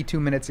averaging 32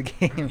 minutes a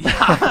game.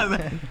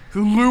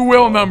 Lou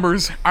Will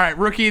numbers. All right,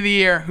 rookie of the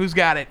year. Who's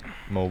got it?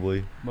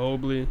 Mobley.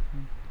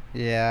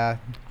 Yeah.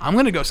 I'm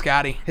going to go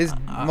Scotty.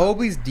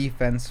 Mobley's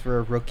defense for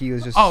a rookie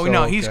was just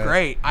he's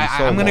great.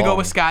 I'm going to go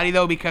with Scotty,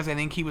 though, because I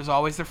think he was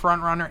always the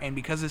front runner, and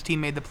because his team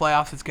made the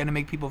playoffs, it's going to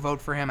make people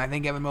vote for him. I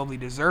think Evan Mobley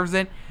deserves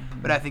it,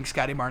 but I think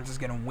Scotty Barnes is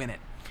going to win it.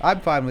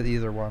 I'm fine with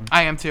either one.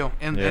 I am, too,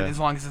 and as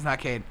long as it's not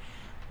Cade.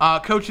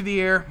 Coach of the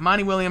year,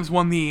 Monty Williams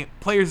won the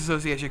Players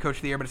Association Coach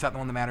of the Year, but it's not the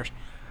one that matters.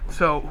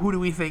 So who do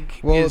we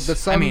think is... it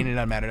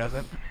doesn't matter, does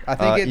it? I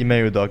think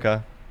Ime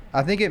Udoka.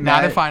 I think it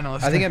matters. Not a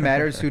finalist. I think it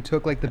matters who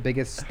took like the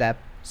biggest step.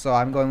 So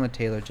I'm going with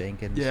Taylor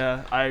Jenkins.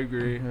 Yeah, I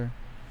agree.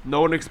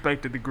 No one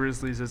expected the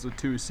Grizzlies as a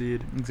 2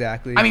 seed.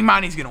 Exactly. I mean,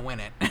 Monty's gonna win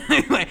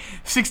it. Like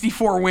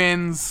 64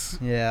 wins.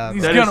 Yeah.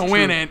 He's That gonna is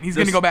win true. it. He's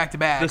gonna go back to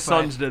back. The but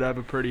Suns did have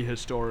a pretty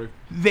historic.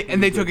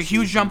 They took a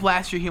huge season. jump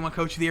last year. He won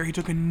Coach of the Year. He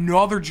took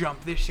another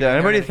jump this year. Yeah,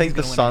 anybody He's think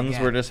the gonna win it Suns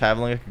again. were just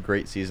having like a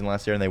great season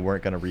last year and they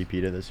weren't going to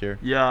repeat it this year?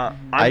 Yeah.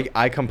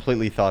 I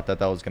completely thought that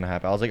was going to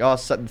happen. I was like, oh,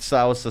 so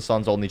that was the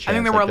Suns' only chance. I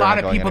think there were like, a they're lot not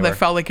of going people that anywhere.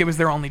 felt like it was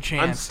their only I'm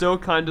chance. still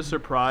kind of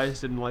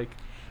surprised and like.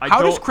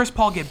 How does Chris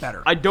Paul get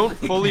better? I don't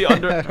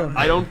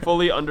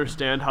fully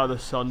understand how the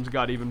Suns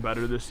got even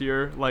better this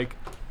year. Like,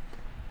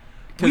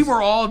 We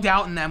were all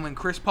doubting them when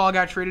Chris Paul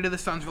got traded to the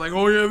Suns. We're like,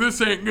 oh yeah,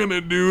 this ain't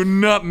gonna do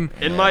nothing.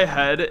 in my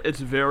head, it's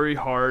very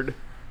hard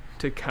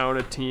to count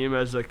a team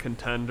as a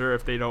contender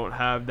if they don't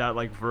have that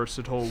like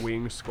versatile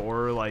wing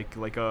scorer like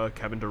a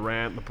Kevin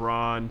Durant,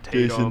 LeBron,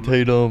 Tatum. Jason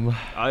Tatum.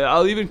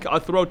 I'll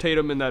throw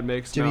Tatum in that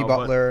mix. Jimmy now, but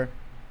Butler.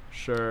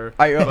 Sure.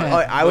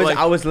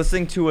 I was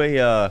listening to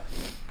a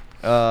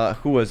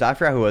who was I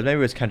forgot who it was. Maybe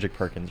it was Kendrick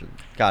Perkins. Or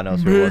God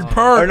knows who it was. Big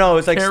Perk. Or no, it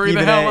was like Carry the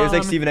Stephen A. hell It was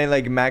like on. Stephen A.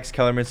 Like Max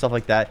Kellerman stuff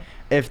like that.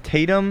 If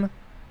Tatum,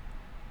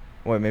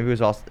 wait, maybe it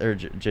was also or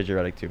JJ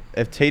Redick too.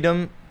 If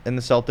Tatum and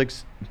the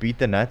Celtics beat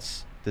the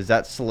Nets, does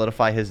that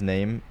solidify his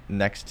name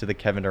next to the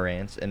Kevin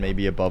Durant's and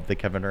maybe above the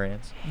Kevin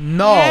Durant's?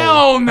 No.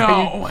 Hell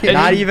no. It-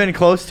 Not even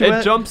close to it.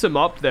 It jumps him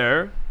up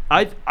there.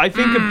 I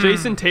think if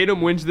Jason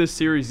Tatum wins this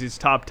series, he's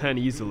top 10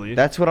 easily.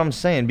 That's what I'm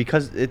saying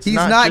because it's He's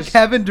not just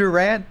Kevin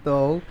Durant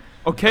though.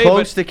 Okay,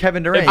 close but to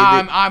Kevin Durant.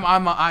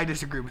 I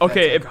disagree with that.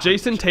 okay, take if on.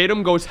 Jason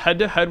Tatum goes head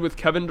to head with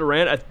Kevin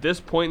Durant at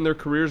this point in their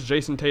careers,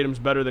 Jason Tatum's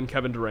better than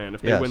Kevin Durant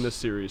if they Yes. win this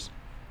series.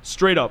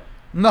 Straight up.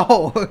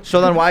 No. So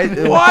then why?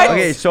 What?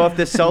 Okay, so if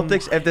the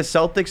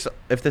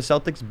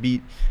Celtics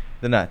beat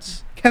the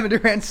Nets, Kevin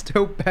Durant's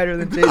still better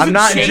than Jason. I'm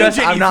not change just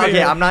anything.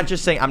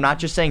 I'm not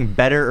just saying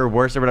better or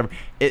worse or whatever.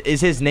 Is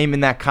his name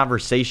in that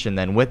conversation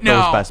then with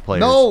No. those best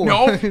players? No.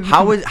 No.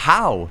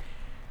 How?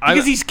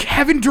 Because he's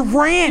Kevin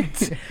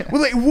Durant. We're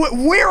like,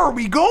 where are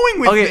we going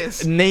with Okay,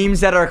 this?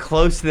 names that are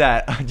close to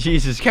that.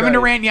 Jesus Kevin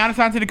Christ. Durant,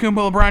 Giannis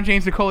Antetokounmpo, LeBron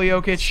James, Nikola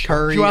Jokic,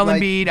 Curry, Joel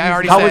like, Embiid. I he's-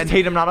 already How said. is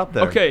Tatum not up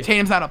there? Okay,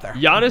 Tatum's not up there.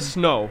 Giannis,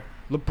 no.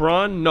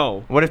 LeBron,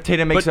 no. What if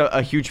Tatum makes But-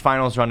 a huge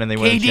finals run and they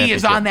win a KD championship?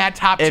 is on that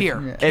top If-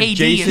 tier. if KD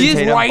Jason is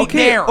Tatum- right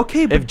there.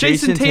 Okay, but If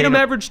Jason Jason Tatum Tatum-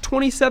 averaged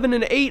 27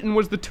 and 8 and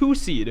was the 2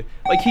 seed.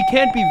 Like, he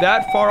can't be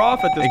that far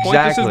off at this point.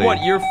 This Exactly. is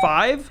what, year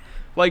 5?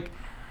 Like,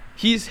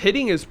 he's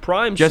hitting his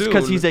prime Just soon.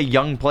 because he's a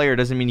young player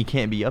doesn't mean he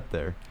can't be up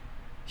there.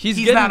 He's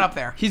getting, not up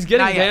there. He's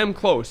getting Not yet. damn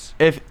close.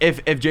 If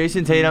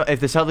Jason Tatum, if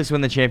the Celtics win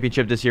the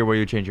championship this year, will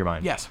you change your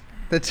mind? Yes.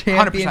 The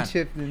 100%.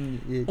 championship.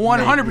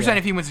 100%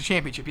 if he wins the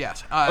championship,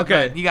 yes.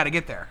 Okay. But you got to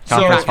get there. So-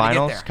 You Conference have to get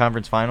finals, there.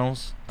 conference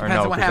finals, or Depends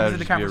no? on what 'cause that happens would at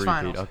the just be a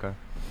conference repeat. finals. Okay.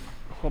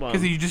 Hold on.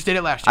 Because you just did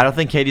it last I year. don't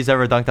think Katie's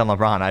ever dunked on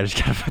LeBron. I just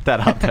gotta put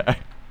that out there.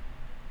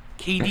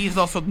 KD is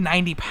also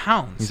 90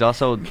 pounds. He's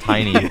also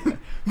tiny.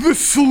 The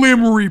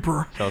Slim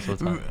Reaper. He's also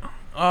tiny.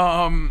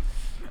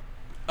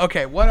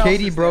 Okay, what else?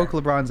 KD is broke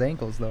there? LeBron's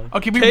ankles though.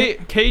 Okay,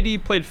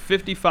 KD played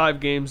 55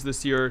 games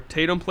this year.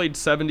 Tatum played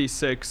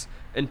 76,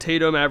 and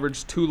Tatum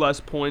averaged 2 less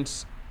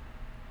points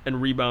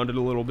and rebounded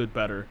a little bit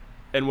better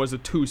and was a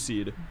 2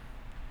 seed.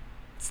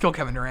 still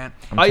Kevin Durant.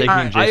 I'm taking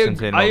alright, Jason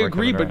Tatum I over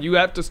agree, Kevin but Durant. you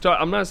have to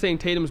start. I'm not saying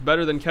Tatum's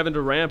better than Kevin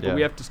Durant, but Yeah.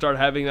 we have to start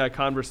having that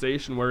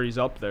conversation where he's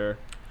up there.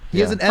 He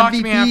has an Talk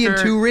to me MVP and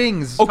after- 2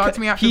 rings. Talk to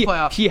me after he, the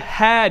playoffs. He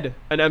had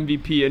an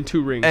MVP and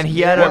 2 rings. And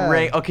he had a Yeah.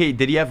 ring. Okay,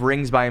 did he have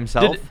rings by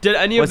himself? Did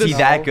any of Was this? he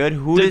that good?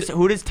 Who Did-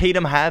 does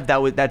Tatum have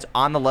that's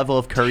on the level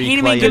of Curry,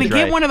 Tatum Clay, ain't gonna and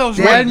get Dre? one of those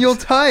Daniel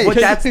rings. Tice. But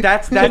that's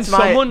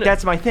someone-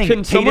 my thing.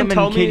 can someone Tatum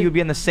tell and KD me- would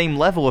be on the same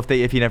level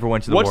if he never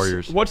went to the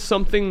Warriors. What's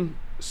something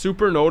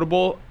super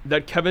notable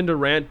that Kevin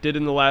Durant did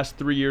in the last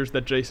 3 years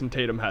that Jason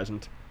Tatum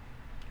hasn't?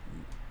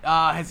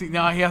 Has he?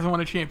 No, he hasn't won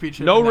a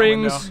championship. No in that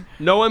rings, window.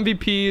 no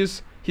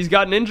MVPs. He's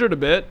gotten injured a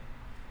bit.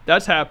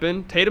 That's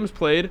happened. Tatum's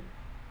played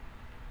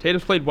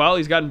well.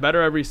 He's gotten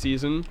better every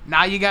season.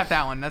 Now you got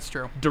that one. That's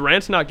true.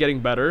 Durant's not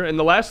getting better. In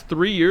the last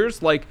 3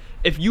 years, like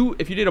if you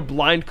did a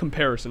blind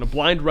comparison, a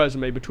blind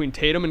resume between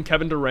Tatum and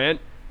Kevin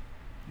Durant,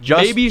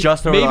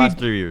 Just over the last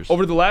 3 years.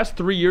 Over the last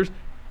 3 years,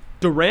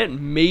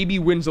 Durant maybe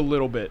wins a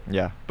little bit.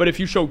 Yeah. But if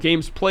you show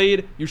games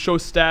played, you show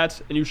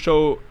stats, and you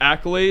show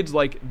accolades,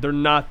 like they're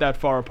not that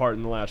far apart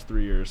in the last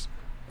 3 years.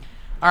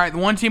 All right, the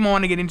one team I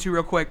want to get into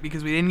real quick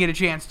because we didn't get a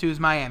chance to is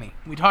Miami.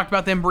 We talked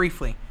about them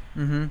briefly.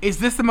 Mm-hmm. Is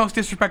this the most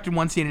disrespected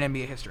 1 seed in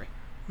NBA history?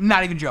 I'm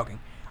not even joking.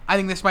 I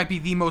think this might be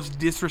the most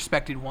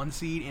disrespected 1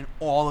 seed in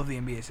all of the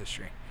NBA's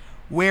history.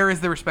 Where is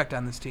the respect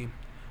on this team?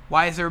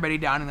 Why is everybody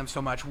downing them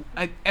so much?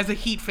 As a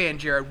Heat fan,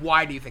 Jared,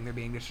 why do you think they're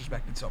being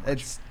disrespected so much?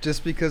 It's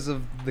just because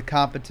of the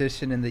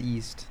competition in the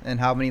East and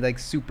how many like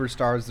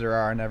superstars there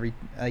are in every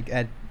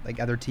at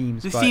other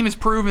teams. This but team has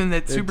proven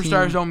that their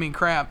superstars team- don't mean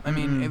crap. I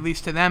mean, at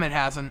least to them it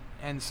hasn't.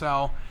 And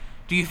so,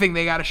 do you think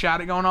they got a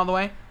shot at going all the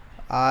way?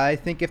 I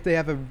think if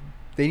they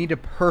need a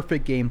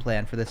perfect game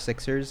plan for the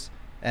Sixers,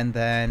 and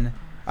then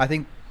I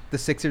think the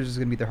Sixers is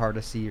going to be their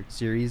hardest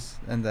series,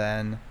 and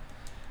then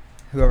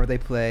whoever they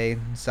play,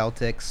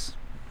 Celtics,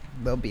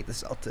 They'll beat the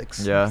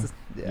Celtics.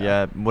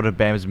 Yeah. What if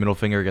Bam's middle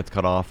finger gets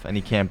cut off and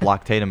he can't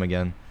block Tatum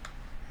again?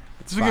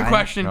 This is a good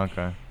question.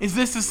 Okay. Is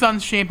this the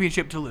Suns'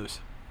 championship to lose?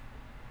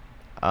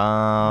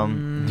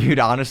 Dude,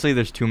 honestly,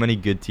 there's too many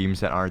good teams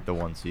that aren't the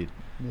 1 seed.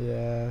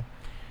 Yeah.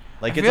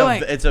 Like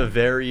it's a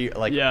very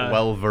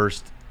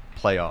well-versed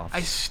playoff.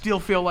 I still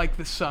feel like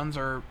the Suns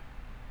are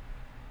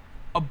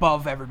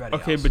above everybody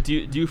else. Okay, but do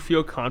you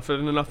feel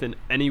confident enough in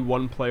any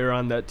one player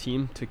on that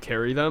team to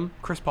carry them?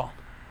 Chris Paul.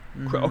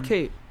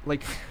 Okay,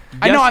 like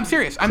I know, I'm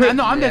serious. I'm dead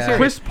serious.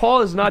 Chris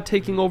Paul is not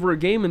taking over a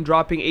game and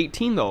dropping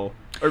 18 though.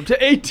 Or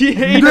to 18.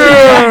 18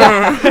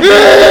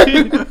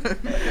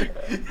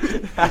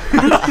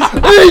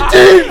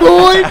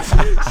 points.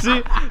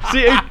 See,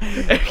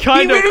 it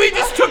kind He of. literally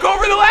just took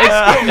over the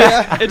last game.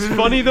 It's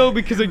funny though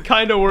because it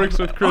kind of works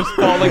with Chris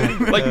Paul.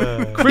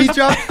 Like Chris He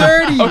dropped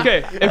 30.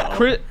 Okay,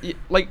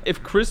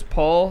 if Chris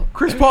Paul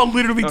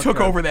literally took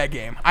over that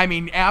game. I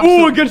mean,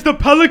 absolutely. Ooh, against the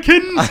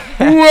Pelicans.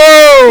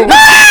 Whoa!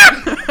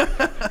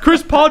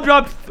 Chris Paul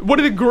dropped one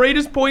of the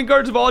greatest point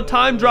guards of all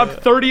time. Dropped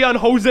 30 on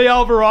Jose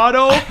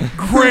Alvarado.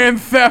 Grand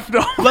Theft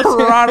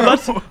Alvarado.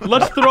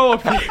 Let's throw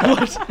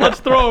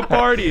a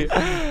party.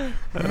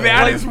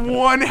 That is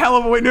one hell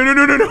of a way. No.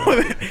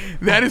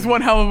 That is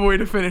one hell of a way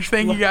to finish.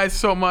 Thank you guys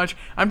so much.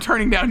 I'm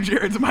turning down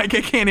Jared's mic.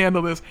 I can't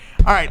handle this.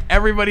 All right,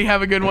 everybody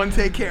have a good one.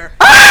 Take care.